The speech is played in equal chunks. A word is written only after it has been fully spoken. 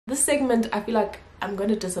This segment, I feel like I'm going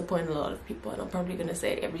to disappoint a lot of people, and I'm probably going to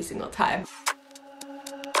say it every single time.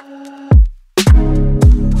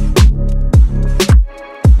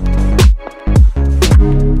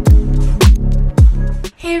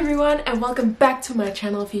 Hey everyone, and welcome back to my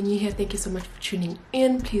channel. If you're new here, thank you so much for tuning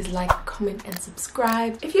in. Please like, comment and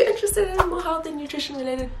subscribe. If you're interested in more health and nutrition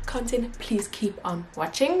related content, please keep on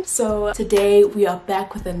watching. So today we are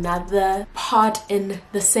back with another part in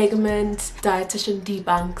the segment Dietitian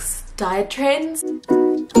Debunks Diet Trends.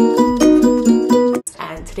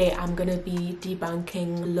 And today I'm gonna be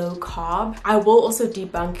debunking low carb. I will also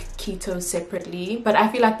debunk keto separately, but I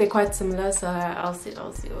feel like they're quite similar, so I'll see.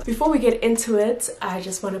 Before we get into it, I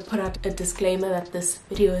just want to put out a disclaimer that this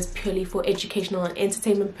video is purely for educational and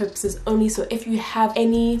entertainment purposes only. So if you have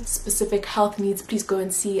any specific health needs, please go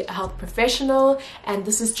and see a health professional. And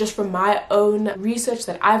this is just from my own research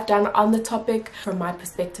that I've done on the topic from my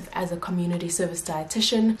perspective as a community service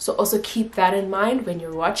dietitian. So also keep that in mind when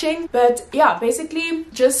you're watching. But yeah, basically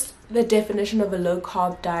just the definition of a low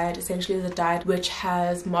carb diet essentially is a diet which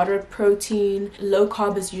has moderate protein. Low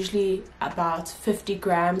carb is usually about 50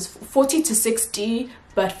 grams, 40 to 60,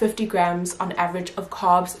 but 50 grams on average of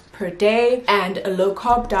carbs per day. And a low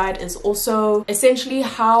carb diet is also essentially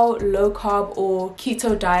how low carb or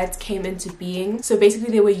keto diets came into being. So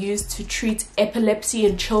basically they were used to treat epilepsy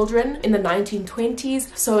in children in the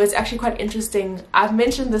 1920s. So it's actually quite interesting. I've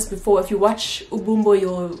mentioned this before. If you watch Ubumbo,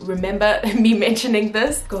 you'll remember me mentioning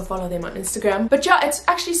this. Go follow them on Instagram. But yeah, it's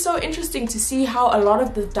actually so interesting to see how a lot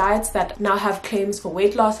of the diets that now have claims for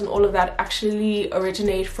weight loss and all of that actually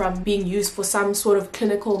originate from being used for some sort of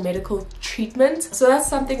clinical medical treatment. So that's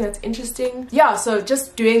something that's interesting. Yeah, so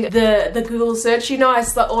just doing the Google search, you know, I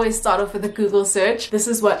always start off with a Google search. This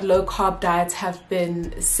is what low carb diets have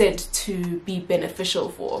been said to be beneficial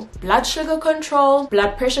for: blood sugar control,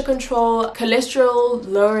 blood pressure control, cholesterol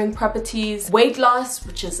lowering properties, weight loss,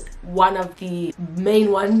 which is one of the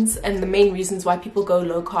main ones and the main reasons why people go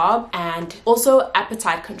low carb, and also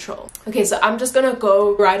appetite control. Okay, so I'm just gonna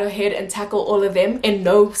go right ahead and tackle all of them in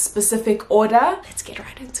no specific order. Let's get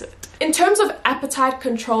right into it. In terms of appetite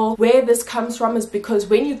control, where this comes from is because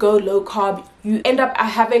when you go low carb, you end up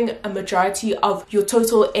having a majority of your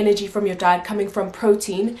total energy from your diet coming from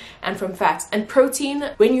protein and from fats. And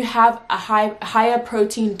protein, when you have a higher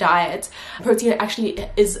protein diet, protein actually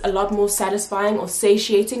is a lot more satisfying or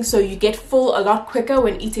satiating, so you get full a lot quicker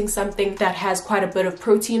when eating something that has quite a bit of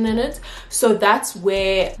protein in it. So that's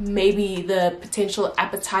where maybe the potential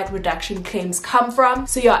appetite reduction claims come from.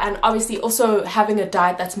 So yeah, and obviously also having a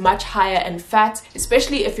diet that's much higher in fat,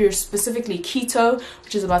 especially if you're specifically keto,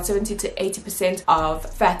 which is about 70 to 80%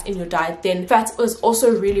 of fat in your diet, then fat is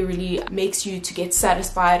also really makes you to get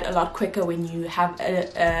satisfied a lot quicker when you have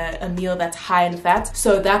a meal that's high in fat.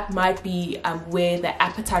 So that might be where the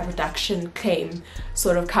appetite reduction claim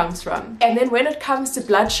sort of comes from. And then when it comes to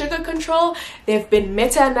blood sugar control, there have been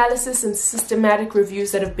meta-analysis and systematic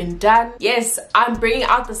reviews that have been done. Yes, I'm bringing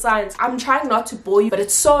out the science. I'm trying not to bore you, but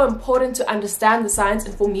it's so important to understand the science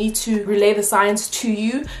and for me to relay the science to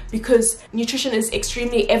you, because nutrition is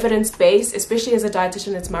extremely evidence-based. Especially as a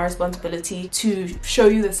dietitian, it's my responsibility to show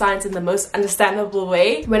you the science in the most understandable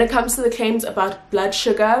way when it comes to the claims about blood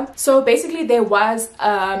sugar. So basically there was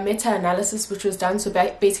a meta-analysis which was done. So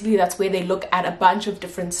basically that's where they look at a bunch of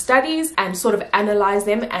different studies and sort of analyze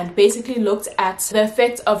them, and basically looked at the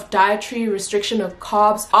effect of dietary restriction of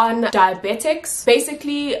carbs on diabetics.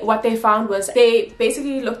 Basically what they found was they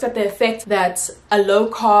basically looked at the effect that a low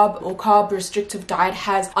carb or carb restrictive diet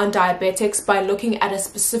has on diabetics by looking at a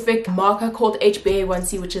specific marker called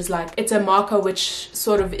HbA1c, which is like, it's a marker which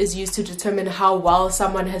sort of is used to determine how well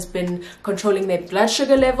someone has been controlling their blood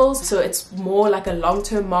sugar levels. So it's more like a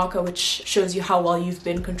long-term marker which shows you how well you've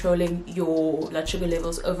been controlling your blood sugar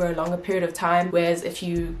levels over a longer period of time, whereas if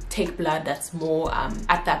you take blood, that's more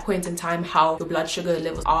at that point in time how your blood sugar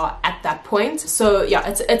levels are at that point. So yeah,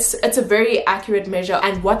 it's a very accurate measure,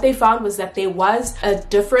 and what they found was that there was a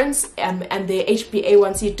difference and their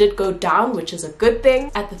HbA1c did go down, which is a good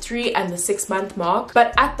thing, at the 3 and the 6 month mark.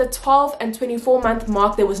 But at the 12 and 24 month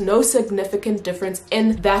mark, there was no significant difference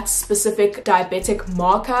in that specific diabetic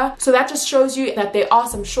marker. So that just shows you that there are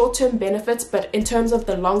some short-term benefits, but in terms of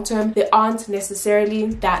the long term, there aren't necessarily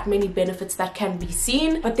that many benefits that can be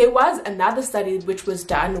seen. But there was another study which was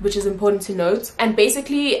done, which is important to note, and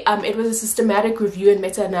basically it was a systematic review and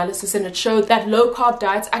meta-analysis, and it showed that low carb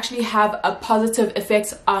diets actually have a positive positive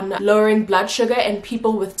effects on lowering blood sugar in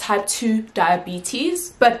people with type 2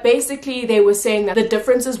 diabetes. But basically they were saying that the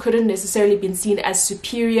differences couldn't necessarily be seen as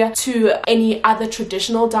superior to any other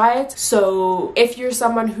traditional diet. So if you're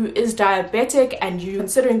someone who is diabetic and you're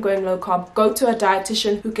considering going low carb, go to a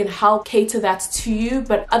dietitian who can help cater that to you.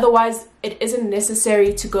 But otherwise, it isn't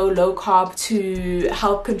necessary to go low carb to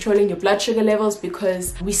help controlling your blood sugar levels,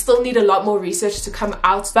 because we still need a lot more research to come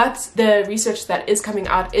out. But the research that is coming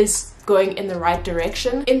out is going in the right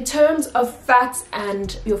direction. In terms of fat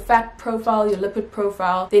and your fat profile, your lipid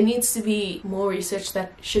profile, there needs to be more research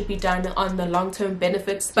that should be done on the long-term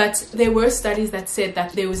benefits. But there were studies that said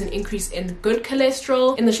that there was an increase in good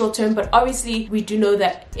cholesterol in the short term. But obviously we do know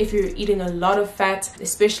that if you're eating a lot of fat,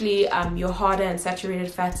 especially your harder and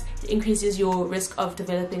saturated fats, it increases your risk of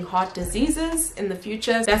developing heart diseases in the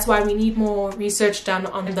future. That's why we need more research done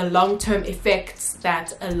on the long-term effects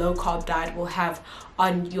that a low carb diet will have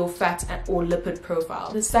on your fat or lipid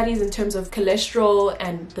profile. The studies in terms of cholesterol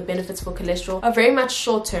and the benefits for cholesterol are very much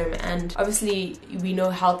short term, and obviously we know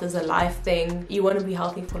health is a life thing. You want to be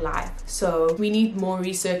healthy for life, so we need more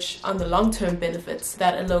research on the long-term benefits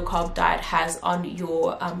that a low carb diet has on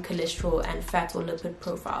your cholesterol and fat or lipid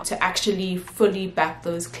profile to actually fully back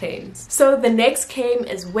those claims. So the next claim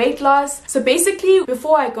is weight loss. So basically,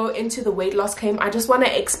 before I go into the weight loss claim, I just want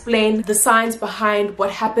to explain the science behind what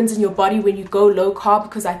happens in your body when you go low carb,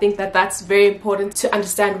 because I think that that's very important to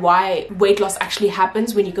understand why weight loss actually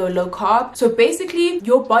happens when you go low carb. So basically,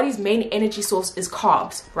 your body's main energy source is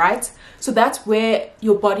carbs, right? So that's where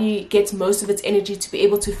your body gets most of its energy to be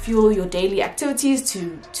able to fuel your daily activities,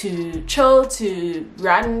 to chill, to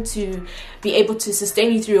run, to be able to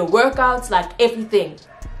sustain you through your workouts, like everything,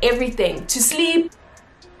 to sleep.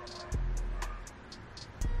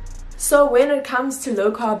 So when it comes to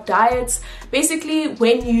low carb diets, basically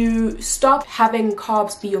when you stop having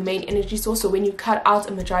carbs be your main energy source, so when you cut out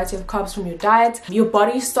a majority of carbs from your diet, your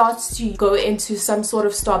body starts to go into some sort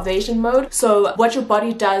of starvation mode. So what your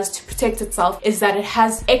body does to protect itself is that it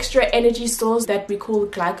has extra energy stores that we call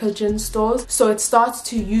glycogen stores. So it starts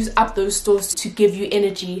to use up those stores to give you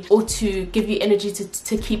energy, or to give you energy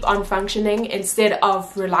to keep on functioning, instead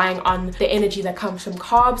of relying on the energy that comes from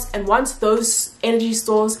carbs. And once those energy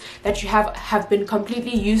stores that you have been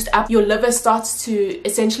completely used up, your liver starts to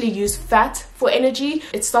essentially use fat for energy.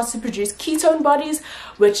 It starts to produce ketone bodies,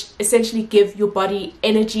 which essentially give your body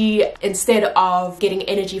energy instead of getting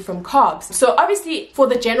energy from carbs. So obviously for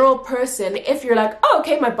the general person, if you're like, oh,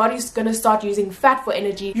 okay, my body's gonna start using fat for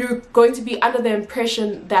energy, you're going to be under the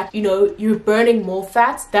impression that, you know, you're burning more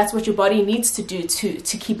fat. That's what your body needs to do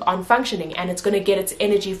to keep on functioning, and it's gonna get its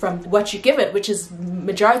energy from what you give it, which is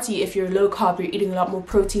majority. If you're low carb, you're eating a lot more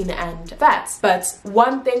protein and fats. But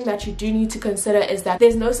one thing that you do need to consider is that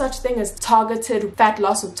there's no such thing as targeted fat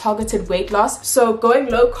loss or targeted weight loss. So going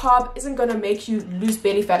low carb isn't going to make you lose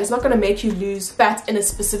belly fat. It's not going to make you lose fat in a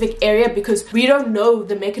specific area, because we don't know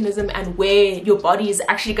the mechanism and where your body is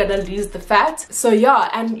actually going to lose the fat. So yeah,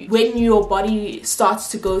 and when your body starts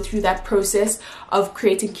to go through that process of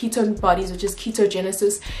creating ketone bodies, which is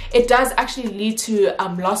ketogenesis, it does actually lead to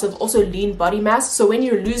loss of also lean body mass. So when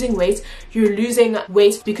you're losing weight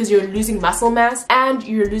because you're losing muscle mass, and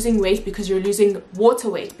you're losing weight because you're losing water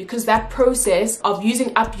weight, because that process of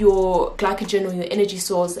using up your glycogen or your energy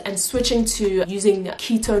source and switching to using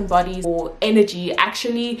ketone bodies or energy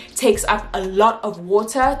actually takes up a lot of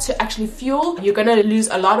water to actually fuel. You're gonna lose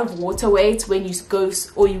a lot of water weight when you go,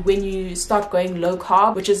 or when you start going low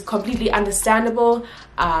carb, which is completely understandable.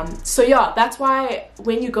 So yeah, that's why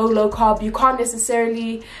when you go low carb, you can't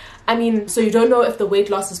necessarily, so you don't know if the weight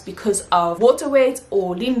loss is because of water weight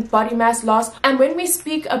or lean body mass loss. And when we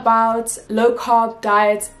speak about low carb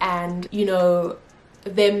diets and, you know,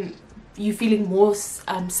 them you feeling more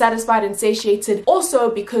satisfied and satiated,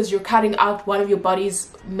 also because you're cutting out one of your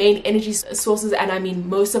body's main energy sources. And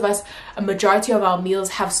most of us, a majority of our meals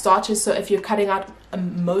have starches, so if you're cutting out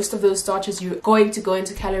most of those starches, you're going to go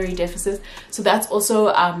into calorie deficits. So that's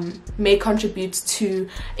also may contribute to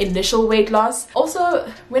initial weight loss. Also,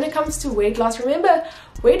 when it comes to weight loss, remember,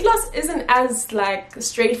 weight loss isn't as like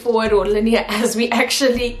straightforward or linear as we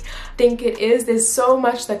actually think it is. There's so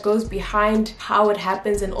much that goes behind how it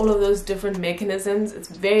happens and all of those different mechanisms. It's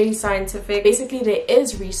very scientific. Basically, there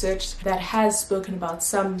is research that has spoken about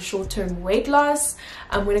some short-term weight loss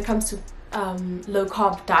when it comes to low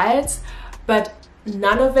carb diets, but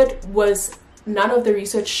none of it was none of the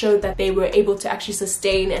research showed that they were able to actually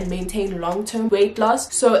sustain and maintain long-term weight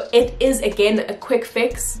loss. So it is again a quick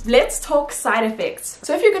fix. Let's talk side effects.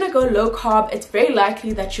 So if you're gonna go low carb, it's very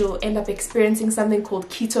likely that you'll end up experiencing something called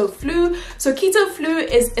keto flu. So keto flu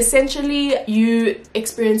is essentially you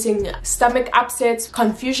experiencing stomach upsets,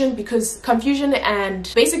 confusion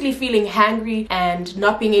and basically feeling hangry and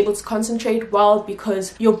not being able to concentrate well,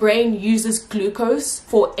 because your brain uses glucose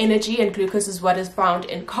for energy, and glucose is what is found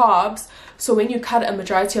in carbs. So when you cut a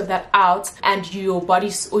majority of that out and your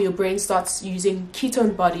body or your brain starts using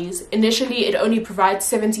ketone bodies, initially it only provides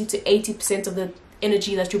 70 to 80% of the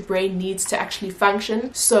energy that your brain needs to actually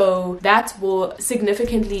function. So that will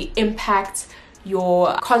significantly impact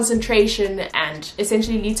your concentration and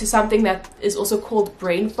essentially lead to something that is also called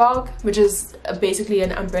brain fog, which is basically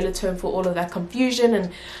an umbrella term for all of that confusion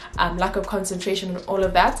and lack of concentration and all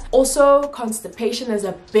of that. Also, constipation is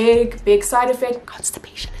a big side effect.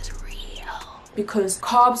 Constipation is because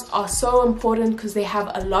carbs are so important because they have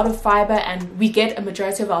a lot of fiber, and we get a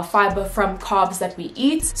majority of our fiber from carbs that we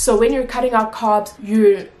eat. So when you're cutting out carbs,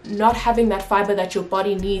 you're not having that fiber that your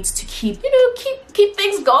body needs to keep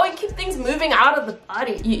things going, keep things moving out of the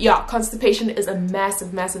body. Yeah, constipation is a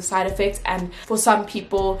massive side effect, and for some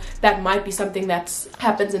people that might be something that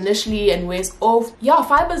happens initially and wears off. Yeah,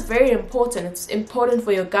 fiber is very important. It's important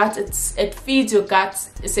for your gut. It feeds your gut,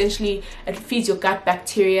 essentially it feeds your gut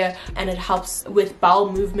bacteria, and it helps with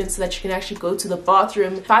bowel movements so that you can actually go to the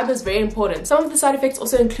bathroom. Fiber is very important. Some of the side effects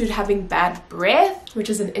also include having bad breath,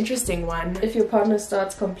 which is an interesting one. If your partner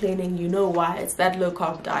starts complaining, you know why. It's that low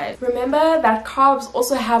carb diet. Remember that carbs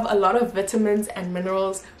also have a lot of vitamins and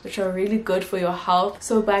minerals which are really good for your health.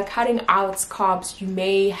 So by cutting out carbs, you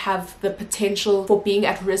may have the potential for being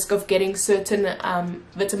at risk of getting certain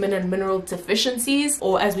vitamin and mineral deficiencies,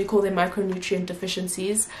 or as we call them, micronutrient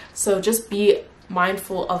deficiencies. So just be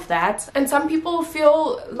mindful of that. And some people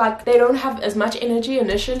feel like they don't have as much energy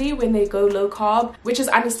initially when they go low carb, which is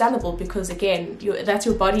understandable because again, that's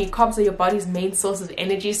your body. Carbs are your body's main source of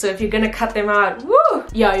energy, so if you're gonna cut them out, woo,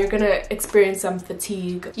 yeah, you're gonna experience some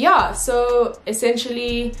fatigue. Yeah, so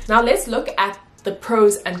essentially now let's look at the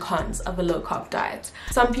pros and cons of a low carb diet.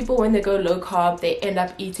 Some people, when they go low carb, they end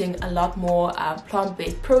up eating a lot more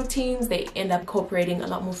plant-based proteins. They end up incorporating a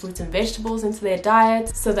lot more fruits and vegetables into their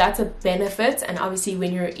diet, so that's a benefit. And obviously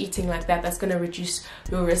when you're eating like that, that's going to reduce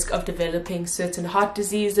your risk of developing certain heart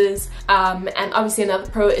diseases. And obviously another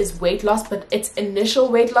pro is weight loss, but it's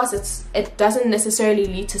initial weight loss. It doesn't necessarily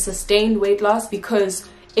lead to sustained weight loss, because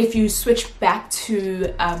if you switch back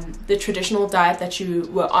to the traditional diet that you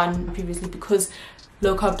were on previously, because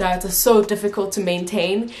low carb diets are so difficult to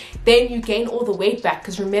maintain, then you gain all the weight back,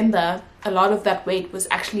 because remember, a lot of that weight was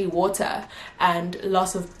actually water and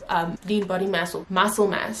loss of lean body mass or muscle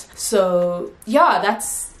mass. So yeah,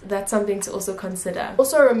 that's something to also consider.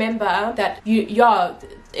 Also remember that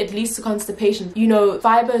it leads to constipation. You know,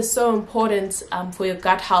 fiber is so important for your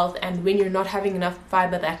gut health, and when you're not having enough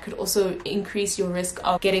fiber, that could also increase your risk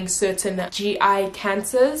of getting certain GI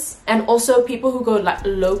cancers. And also people who go like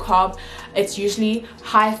low carb, it's usually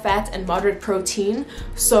high fat and moderate protein.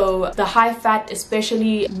 So the high fat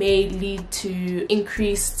especially may lead to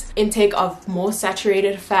increased intake of more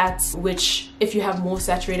saturated fats, which if you have more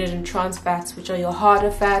saturated and trans fats, which are your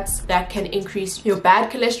harder fats, that can increase your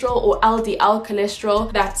bad cholesterol or LDL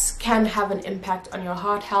cholesterol. That can have an impact on your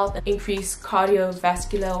heart health and increase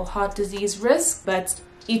cardiovascular or heart disease risk. But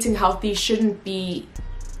eating healthy shouldn't be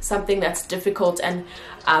something that's difficult and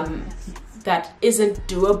that isn't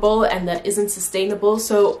doable and that isn't sustainable.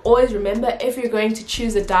 So always remember, if you're going to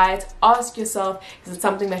choose a diet, ask yourself, is it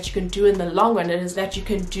something that you can do in the long run, and is that you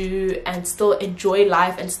can do and still enjoy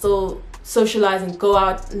life and still socialize and go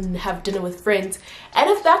out and have dinner with friends. And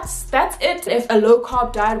if that's it, if a low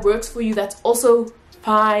carb diet works for you, that's also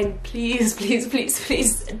fine. Please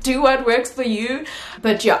do what works for you.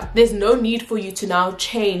 But yeah, there's no need for you to now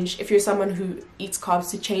change, if you're someone who eats carbs,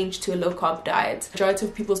 to change to a low carb diet. The majority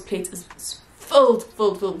of people's plates is filled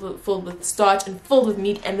with starch and filled with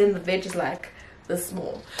meat, and then the veg is like this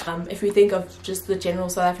small. If we think of just the general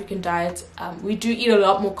South African diet, we do eat a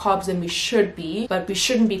lot more carbs than we should be, but we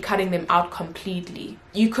shouldn't be cutting them out completely.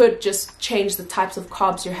 You could just change the types of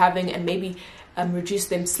carbs you're having and maybe reduce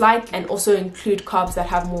them slightly, and also include carbs that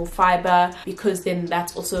have more fiber, because then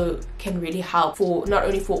that also can really help for not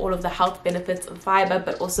only for all of the health benefits of fiber,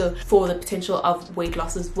 but also for the potential of weight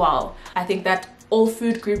loss as well. I think that all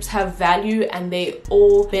food groups have value and they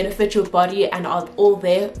all benefit your body and are all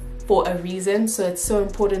there for a reason. So it's so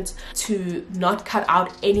important to not cut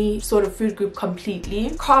out any sort of food group completely.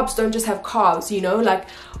 Carbs don't just have carbs, you know, like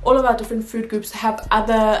all of our different food groups have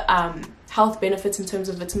other health benefits in terms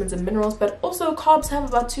of vitamins and minerals, but also carbs have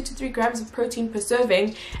about 2 to 3 grams of protein per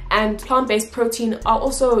serving, and plant-based protein are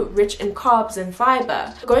also rich in carbs and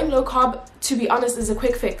fiber. Going low carb, to be honest, is a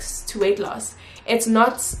quick fix to weight loss. It's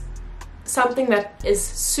not something that is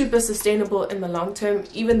super sustainable in the long term,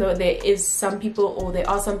 even though there are some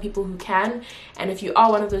people who can, and if you are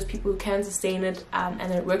one of those people who can sustain it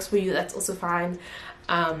and it works for you, that's also fine.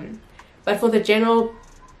 But for the general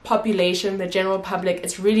population, the general public,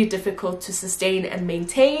 it's really difficult to sustain and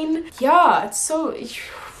maintain. Yeah, it's so,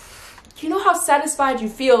 you know how satisfied you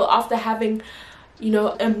feel after having, you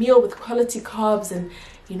know, a meal with quality carbs and,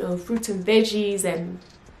 you know, fruits and veggies and,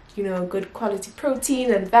 you know, good quality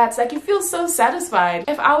protein and fats. Like, you feel so satisfied.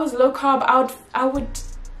 If I was low carb, I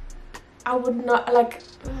would not, like,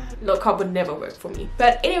 low carb would never work for me.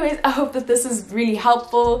 But anyways, I hope that this is really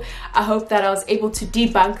helpful. I hope that I was able to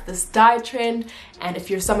debunk this diet trend, and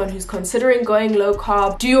if you're someone who's considering going low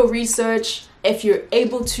carb, do your research. If you're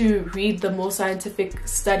able to read the more scientific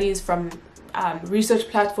studies from research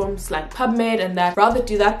platforms like PubMed and that, rather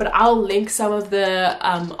do that. But I'll link some of the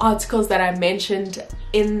articles that I mentioned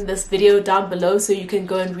in this video down below, so you can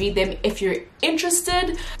go and read them if you're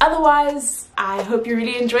interested. Otherwise, I hope you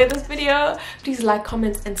really enjoyed this video. Please like,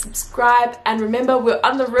 comment and subscribe, and remember, we're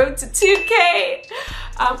on the road to 2K.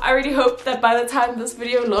 I really hope that by the time this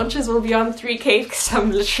video launches we'll be on 3K, because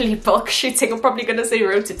I'm literally bulk shooting. I'm probably gonna say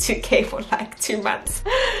road to 2K for like 2 months.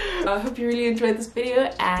 I hope you really enjoyed this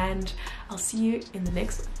video, and I'll see you in the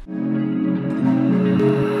next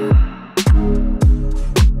one.